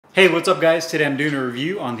Hey, what's up guys? Today I'm doing a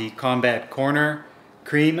review on the Combat Corner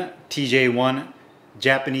Cream TJ-1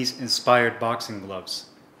 Japanese inspired boxing gloves.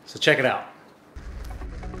 So check it out.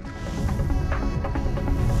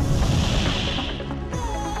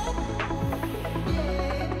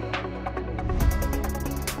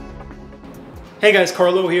 Hey guys,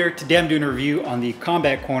 Carlo here. Today I'm doing a review on the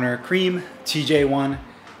Combat Corner Cream TJ-1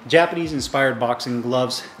 Japanese inspired boxing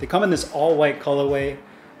gloves. They come in this all white colorway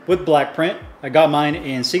with black print. I got mine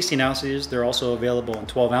in 16 ounces. They're also available in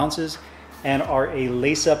 12 ounces and are a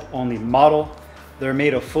lace-up only model. They're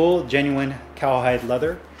made of full, genuine cowhide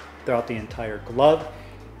leather throughout the entire glove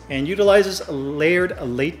and utilizes a layered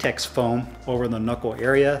latex foam over the knuckle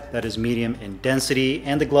area that is medium in density,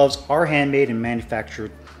 and the gloves are handmade and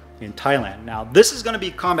manufactured in Thailand. Now, this is going to be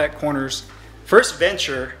Combat Corner's first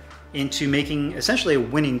venture into making essentially a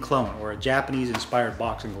winning clone or a Japanese inspired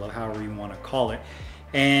boxing glove, however you want to call it.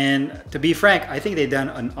 And to be frank, I think they've done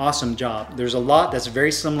an awesome job. There's a lot that's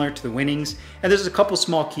very similar to the Winnings, and there's a couple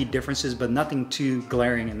small key differences, but nothing too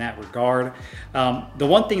glaring in that regard. The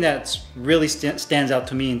one thing that's really stands out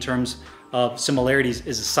to me in terms of similarities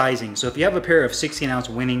is the sizing. So if you have a pair of 16-ounce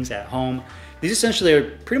Winnings at home, these essentially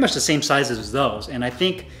are pretty much the same sizes as those. And I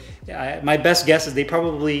think my best guess is they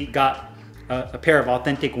probably got a pair of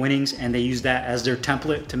authentic Winnings and they used that as their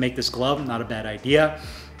template to make this glove. Not a bad idea.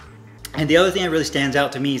 And the other thing that really stands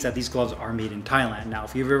out to me is that these gloves are made in Thailand. Now,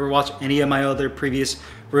 if you've ever watched any of my other previous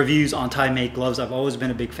reviews on Thai-made gloves, I've always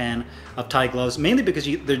been a big fan of Thai gloves, mainly because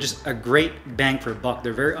they're just a great bang for a buck.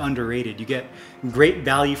 They're very underrated. You get great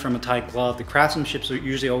value from a Thai glove. The craftsmanship are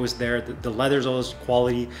usually always there. The leather's always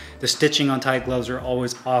quality. The stitching on Thai gloves are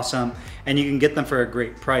always awesome, and you can get them for a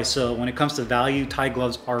great price. So when it comes to value, Thai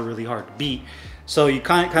gloves are really hard to beat. So you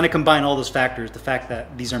kind of combine all those factors, the fact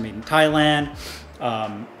that these are made in Thailand.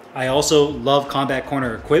 I also love Combat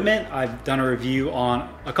Corner equipment. I've done a review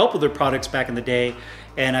on a couple of their products back in the day,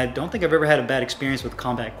 and I don't think I've ever had a bad experience with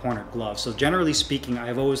Combat Corner gloves. So generally speaking,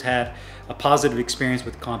 I've always had a positive experience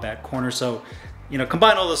with Combat Corner. So, you know,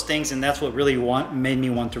 combine all those things, and that's what really made me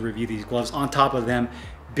want to review these gloves, on top of them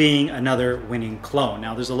being another winning clone.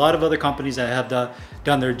 Now, there's a lot of other companies that have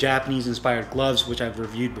done their Japanese inspired gloves, which I've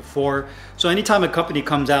reviewed before. So anytime a company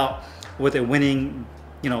comes out with a winning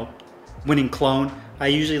clone, I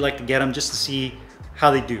usually like to get them just to see how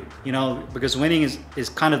they do, you know, because winning is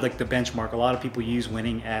kind of like the benchmark. A lot of people use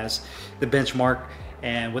winning as the benchmark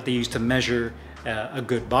and what they use to measure a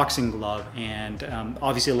good boxing glove. And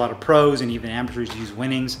obviously a lot of pros and even amateurs use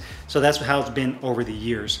winnings. So that's how it's been over the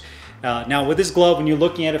years. Now with this glove, when you're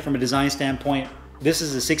looking at it from a design standpoint, this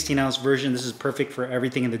is a 16-ounce version. This is perfect for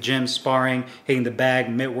everything in the gym, sparring, hitting the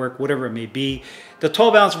bag, mitt work, whatever it may be. The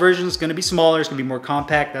 12-ounce version is going to be smaller. It's going to be more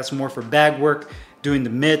compact. That's more for bag work, doing the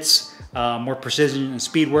mitts, more precision and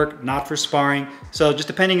speed work, not for sparring. So just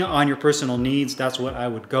depending on your personal needs, that's what I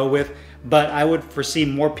would go with. But I would foresee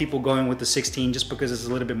more people going with the 16 just because it's a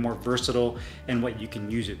little bit more versatile in what you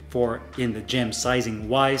can use it for in the gym, sizing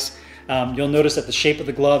wise. You'll notice that the shape of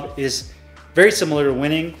the glove is very similar to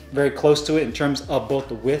Winning, very close to it in terms of both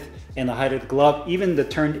the width and the height of the glove. Even the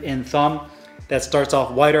turned in thumb that starts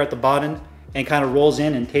off wider at the bottom and kind of rolls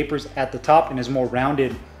in and tapers at the top and is more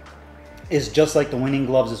rounded is just like the Winning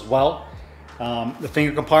gloves as well. The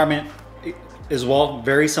finger compartment as well,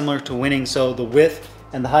 very similar to Winning. So the width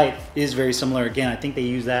and the height is very similar. Again, I think they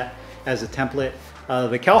use that as a template.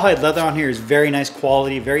 The cowhide leather on here is very nice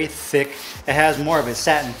quality, very thick. It has more of a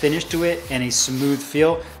satin finish to it and a smooth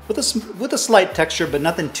feel with a slight texture, but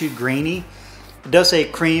nothing too grainy. It does say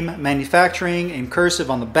Cream Manufacturing in cursive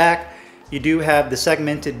on the back. You do have the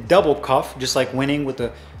segmented double cuff, just like Winning, with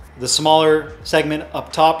the smaller segment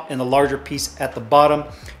up top and the larger piece at the bottom.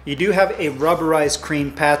 You do have a rubberized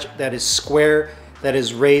cream patch that is square, that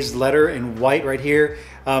is raised letter in white right here.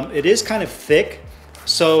 It is kind of thick.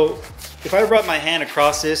 So if I rub my hand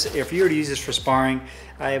across this, if you were to use this for sparring,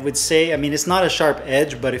 I would say, I mean, it's not a sharp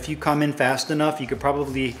edge, but if you come in fast enough, you could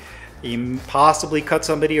probably possibly cut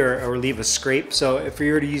somebody or leave a scrape. So if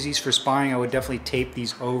you were to use these for sparring, I would definitely tape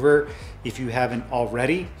these over if you haven't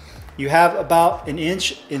already. You have about 1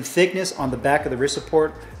 inch in thickness on the back of the wrist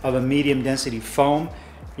support of a medium density foam.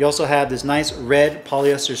 You also have this nice red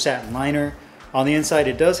polyester satin liner. On the inside,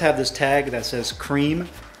 it does have this tag that says Cream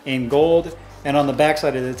in gold. And on the back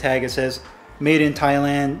side of the tag, it says Made in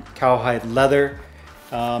Thailand, cowhide leather.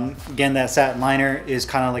 Again, that satin liner is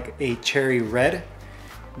kind of like a cherry red.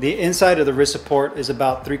 The inside of the wrist support is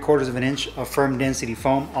about 3/4 of an inch of firm density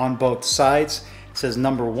foam on both sides. It says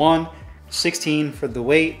number 1, 16 for the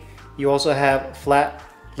weight. You also have flat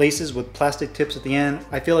laces with plastic tips at the end.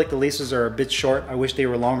 I feel like the laces are a bit short. I wish they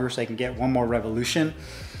were longer so I can get one more revolution.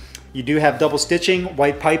 You do have double stitching,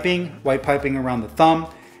 white piping around the thumb.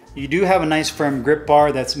 You do have a nice firm grip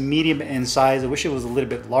bar that's medium in size. I wish it was a little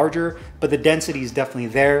bit larger, but the density is definitely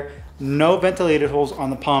there. No ventilated holes on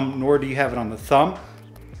the palm, nor do you have it on the thumb,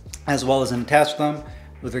 as well as an attached thumb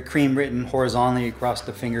with a cream written horizontally across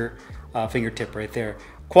the fingertip right there.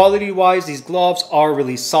 Quality-wise, these gloves are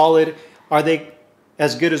really solid. Are they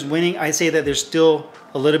as good as winning? I'd say that they're still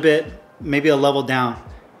a little bit, maybe a level down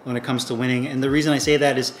when it comes to winning. And the reason I say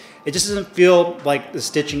that is it just doesn't feel like the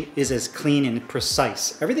stitching is as clean and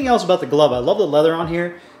precise. Everything else about the glove, I love the leather on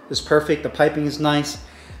here. It's perfect. The piping is nice.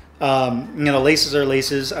 You know, laces are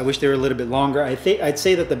laces. I wish they were a little bit longer. I'd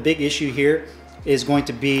say that the big issue here is going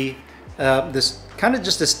to be this kind of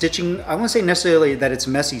just the stitching. I won't say necessarily that it's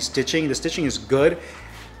messy stitching. The stitching is good.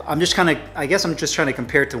 I guess I'm just trying to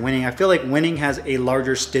compare it to winning. I feel like winning has a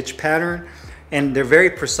larger stitch pattern and they're very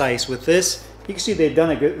precise. With this, you can see they've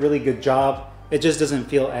done a really good job. It just doesn't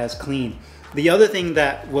feel as clean. The other thing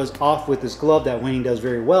that was off with this glove that winning does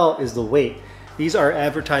very well is the weight. These are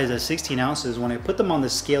advertised as 16 ounces. When I put them on the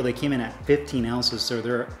scale, they came in at 15 ounces, so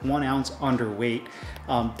they're 1 ounce underweight.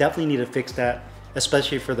 Definitely need to fix that,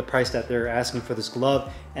 especially for the price that they're asking for this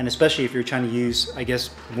glove, and especially if you're trying to use, I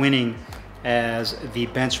guess, winning as the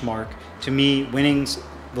benchmark. To me, winnings,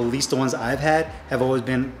 at least the ones I've had, have always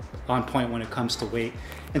been on point when it comes to weight.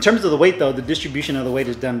 In terms of the weight though, the distribution of the weight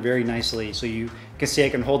is done very nicely. So you can see I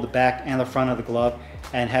can hold the back and the front of the glove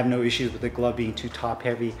and have no issues with the glove being too top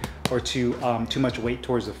heavy or too much weight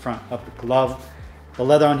towards the front of the glove. The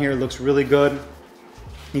leather on here looks really good.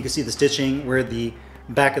 You can see the stitching where the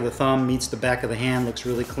back of the thumb meets the back of the hand looks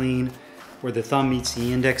really clean. Where the thumb meets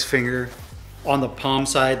the index finger. On the palm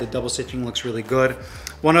side, the double stitching looks really good.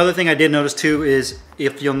 One other thing I did notice too is,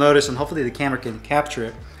 if you'll notice, and hopefully the camera can capture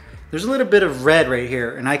it, there's a little bit of red right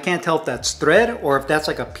here, and I can't tell if that's thread or if that's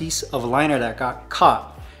like a piece of liner that got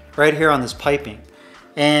caught right here on this piping.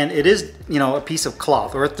 And it is, you know, a piece of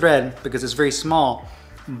cloth or a thread because it's very small,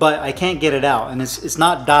 but I can't get it out, and it's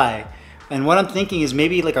not dye. And what I'm thinking is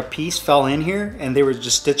maybe like a piece fell in here and they were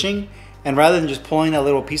just stitching, and rather than just pulling that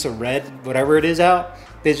little piece of red, whatever it is, out,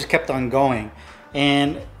 they just kept on going.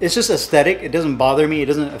 And it's just aesthetic. It doesn't bother me. It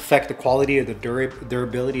doesn't affect the quality or the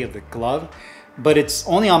durability of the glove. But it's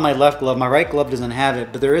only on my left glove. My right glove doesn't have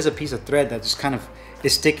it, but there is a piece of thread that just kind of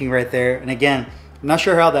is sticking right there. And again, I'm not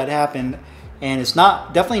sure how that happened. And it's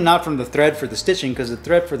definitely not from the thread for the stitching, because the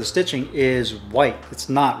thread for the stitching is white. It's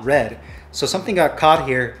not red. So something got caught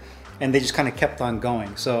here and they just kind of kept on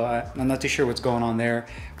going. So I'm not too sure what's going on there.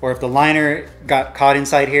 Or if the liner got caught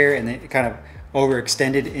inside here and it kind of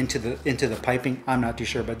overextended into the piping. I'm not too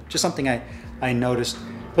sure, but just something I noticed.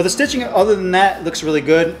 But the stitching, other than that, looks really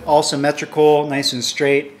good. All symmetrical, nice and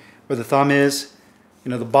straight where the thumb is.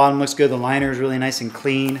 You know, the bottom looks good. The liner is really nice and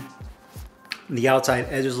clean. The outside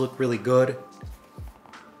edges look really good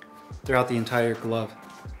throughout the entire glove.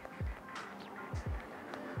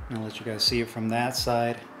 I'll let you guys see it from that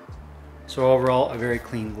side. So overall, a very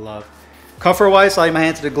clean glove. Comfort-wise, sliding my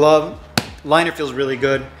hand to the glove. Liner feels really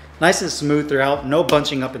good. Nice and smooth throughout. No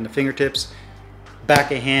bunching up in the fingertips.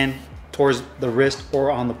 Back of hand towards the wrist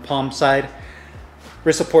or on the palm side.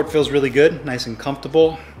 Wrist support feels really good. Nice and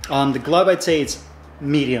comfortable. The glove, I'd say it's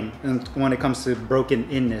medium when it comes to broken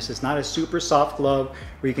inness. It's not a super soft glove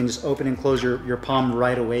where you can just open and close your palm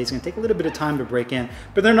right away. It's going to take a little bit of time to break in,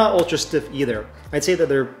 but they're not ultra stiff either. I'd say that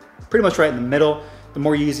they're pretty much right in the middle. The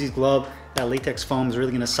more you use these gloves, that latex foam is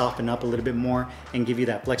really going to soften up a little bit more and give you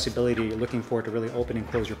that flexibility you're looking for to really open and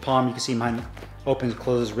close your palm. You can see mine opens and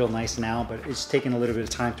closes real nice now, but it's taking a little bit of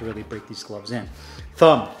time to really break these gloves in.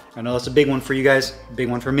 Thumb, I know that's a big one for you guys, big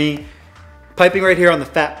one for me. Piping right here on the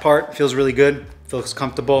fat part feels really good, feels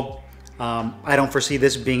comfortable. I don't foresee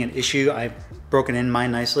this being an issue. I've broken in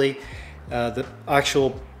mine nicely. The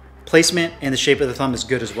actual placement and the shape of the thumb is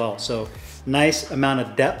good as well. So nice amount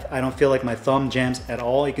of depth. I don't feel like my thumb jams at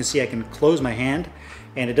all. You can see I can close my hand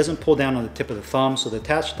and it doesn't pull down on the tip of the thumb. So the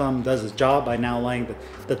attached thumb does its job by now allowing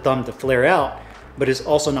the thumb to flare out, but it's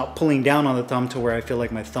also not pulling down on the thumb to where I feel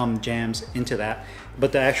like my thumb jams into that.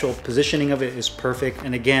 But the actual positioning of it is perfect.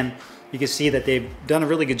 And again, you can see that they've done a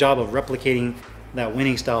really good job of replicating that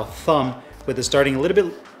winning style thumb, with it starting a little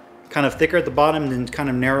bit kind of thicker at the bottom and then kind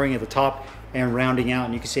of narrowing at the top and rounding out.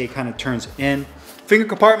 And you can see it kind of turns in. Finger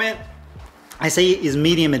compartment, I say is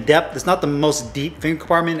medium in depth. It's not the most deep finger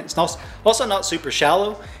compartment. It's also not super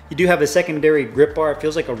shallow. You do have a secondary grip bar. It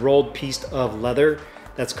feels like a rolled piece of leather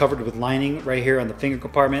that's covered with lining right here on the finger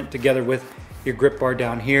compartment, together with your grip bar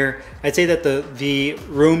down here. I'd say that the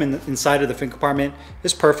room inside of the finger compartment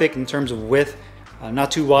is perfect in terms of width.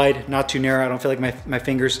 Not too wide, not too narrow. I don't feel like my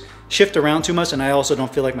fingers shift around too much, and I also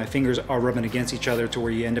don't feel like my fingers are rubbing against each other to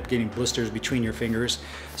where you end up getting blisters between your fingers.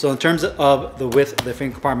 So in terms of the width of the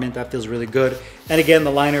finger compartment, that feels really good. And again,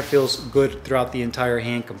 the liner feels good throughout the entire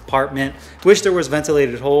hand compartment. Wish there was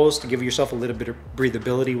ventilated holes to give yourself a little bit of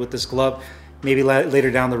breathability with this glove. Maybe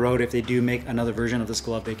later down the road, if they do make another version of this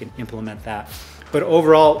glove, they can implement that. But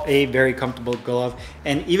overall, a very comfortable glove,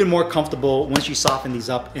 and even more comfortable once you soften these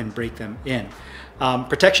up and break them in.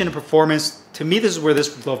 Protection and performance, to me, this is where this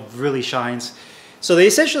glove really shines. So they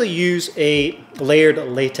essentially use a layered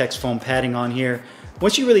latex foam padding on here.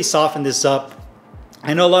 Once you really soften this up,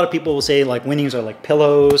 I know a lot of people will say like Winnings are like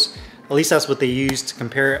pillows. At least that's what they use to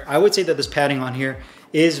compare it. I would say that this padding on here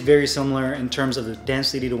is very similar in terms of the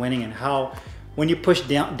density to Winning and how, when you push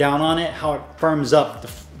down on it, how it firms up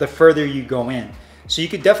the further you go in. So you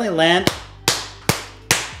could definitely land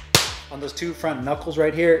on those two front knuckles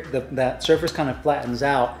right here. That surface kind of flattens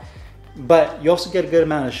out, but you also get a good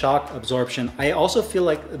amount of shock absorption. I also feel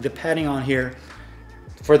like the padding on here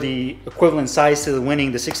for the equivalent size to the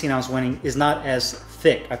Winning, the 16-ounce Winning, is not as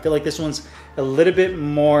thick. I feel like this one's a little bit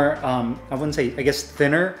more, I wouldn't say, I guess,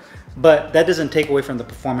 thinner, but that doesn't take away from the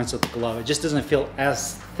performance of the glove. It just doesn't feel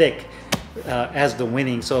as thick as the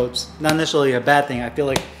Winning, so it's not necessarily a bad thing. I feel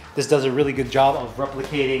like this does a really good job of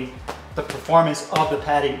replicating the performance of the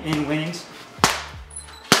padding in Winnings.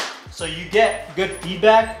 So you get good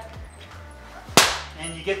feedback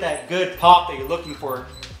and you get that good pop that you're looking for,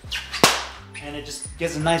 and it just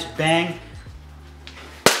gives a nice bang.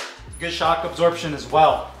 Good shock absorption as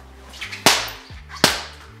well,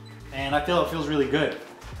 and I feel it feels really good.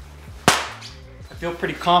 I feel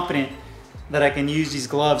pretty confident that I can use these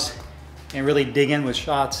gloves and really dig in with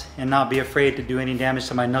shots and not be afraid to do any damage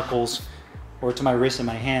to my knuckles or to my wrist and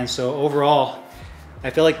my hands. So overall,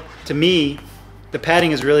 I feel like, to me, the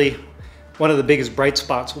padding is really one of the biggest bright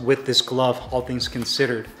spots with this glove, all things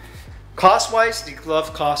considered. Cost-wise, the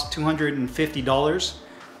glove costs $250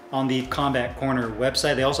 on the Combat Corner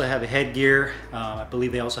website. They also have a headgear. I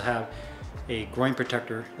believe they also have a groin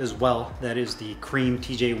protector as well. That is the Cream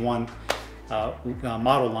TJ-1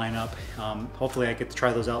 model lineup. Hopefully I get to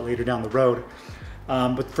try those out later down the road.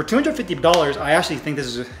 But for $250, I actually think this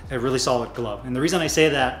is a really solid glove. And the reason I say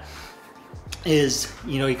that is,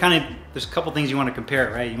 you know, there's a couple things you want to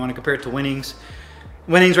compare, right? You want to compare it to Winnings.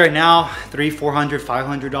 Winnings right now, $300, $400,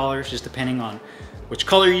 $500, just depending on which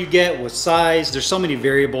color you get, what size. There's so many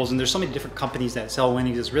variables and there's so many different companies that sell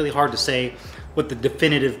Winnings. It's really hard to say what the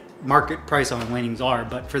definitive market price on Winnings are.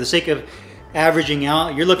 But for the sake of averaging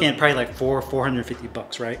out, you're looking at probably like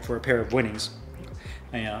 $450, right, for a pair of Winnings.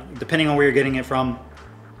 Depending on where you're getting it from.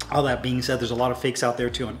 All that being said, there's a lot of fakes out there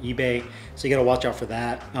too on eBay, so you got to watch out for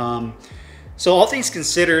that. So all things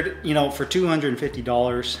considered, you know, for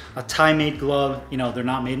 $250, a Thai-made glove, you know, they're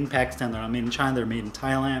not made in Pakistan, they're not made in China, they're made in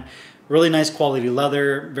Thailand. Really nice quality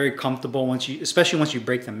leather, very comfortable especially once you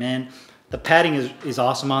break them in. The padding is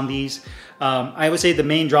awesome on these. I would say the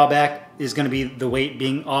main drawback is going to be the weight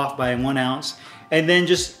being off by 1 ounce, and then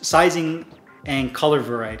just sizing and color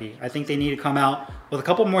variety. I think they need to come out with a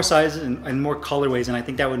couple more sizes and more colorways, and I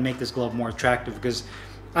think that would make this glove more attractive, because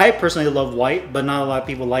I personally love white, but not a lot of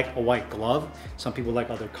people like a white glove. Some people like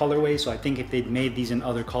other colorways, so I think if they'd made these in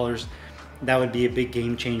other colors, that would be a big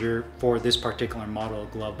game changer for this particular model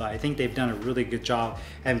of glove. But I think they've done a really good job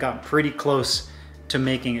and gotten pretty close to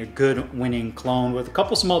making a good Winning clone with a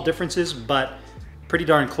couple small differences, but pretty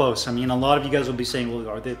darn close. I mean, a lot of you guys will be saying, well,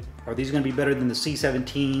 are these going to be better than the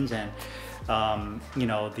C17s and you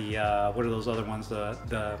know, the what are those other ones,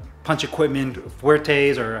 the Punch Equipment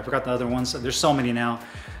Fuertes, or I forgot the other ones. There's so many now.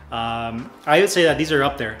 I would say that these are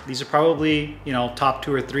up there. These are probably, you know, top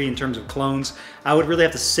 2 or 3 in terms of clones. I would really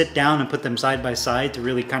have to sit down and put them side by side to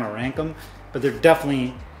really kind of rank them, but they're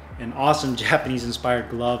definitely an awesome Japanese inspired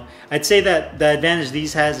glove. I'd say that the advantage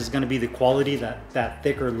these has is going to be the quality, that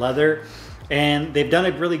thicker leather, and they've done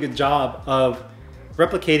a really good job of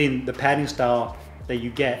replicating the padding style that you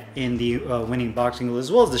get in the Winning boxing glove,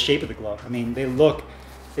 as well as the shape of the glove. I mean, they look,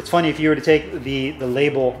 it's funny, if you were to take the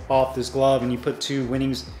label off this glove and you put two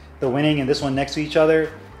Winnings, the Winning and this one next to each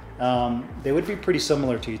other, they would be pretty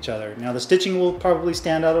similar to each other. Now the stitching will probably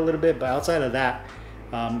stand out a little bit, but outside of that,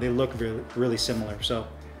 they look really, really similar. So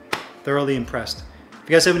thoroughly impressed. If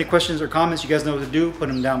you guys have any questions or comments, you guys know what to do, put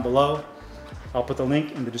them down below. I'll put the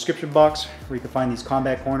link in the description box where you can find these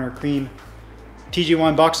Combat Corner Cream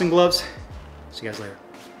TJ-1 boxing gloves. See you guys later.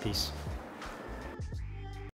 Peace.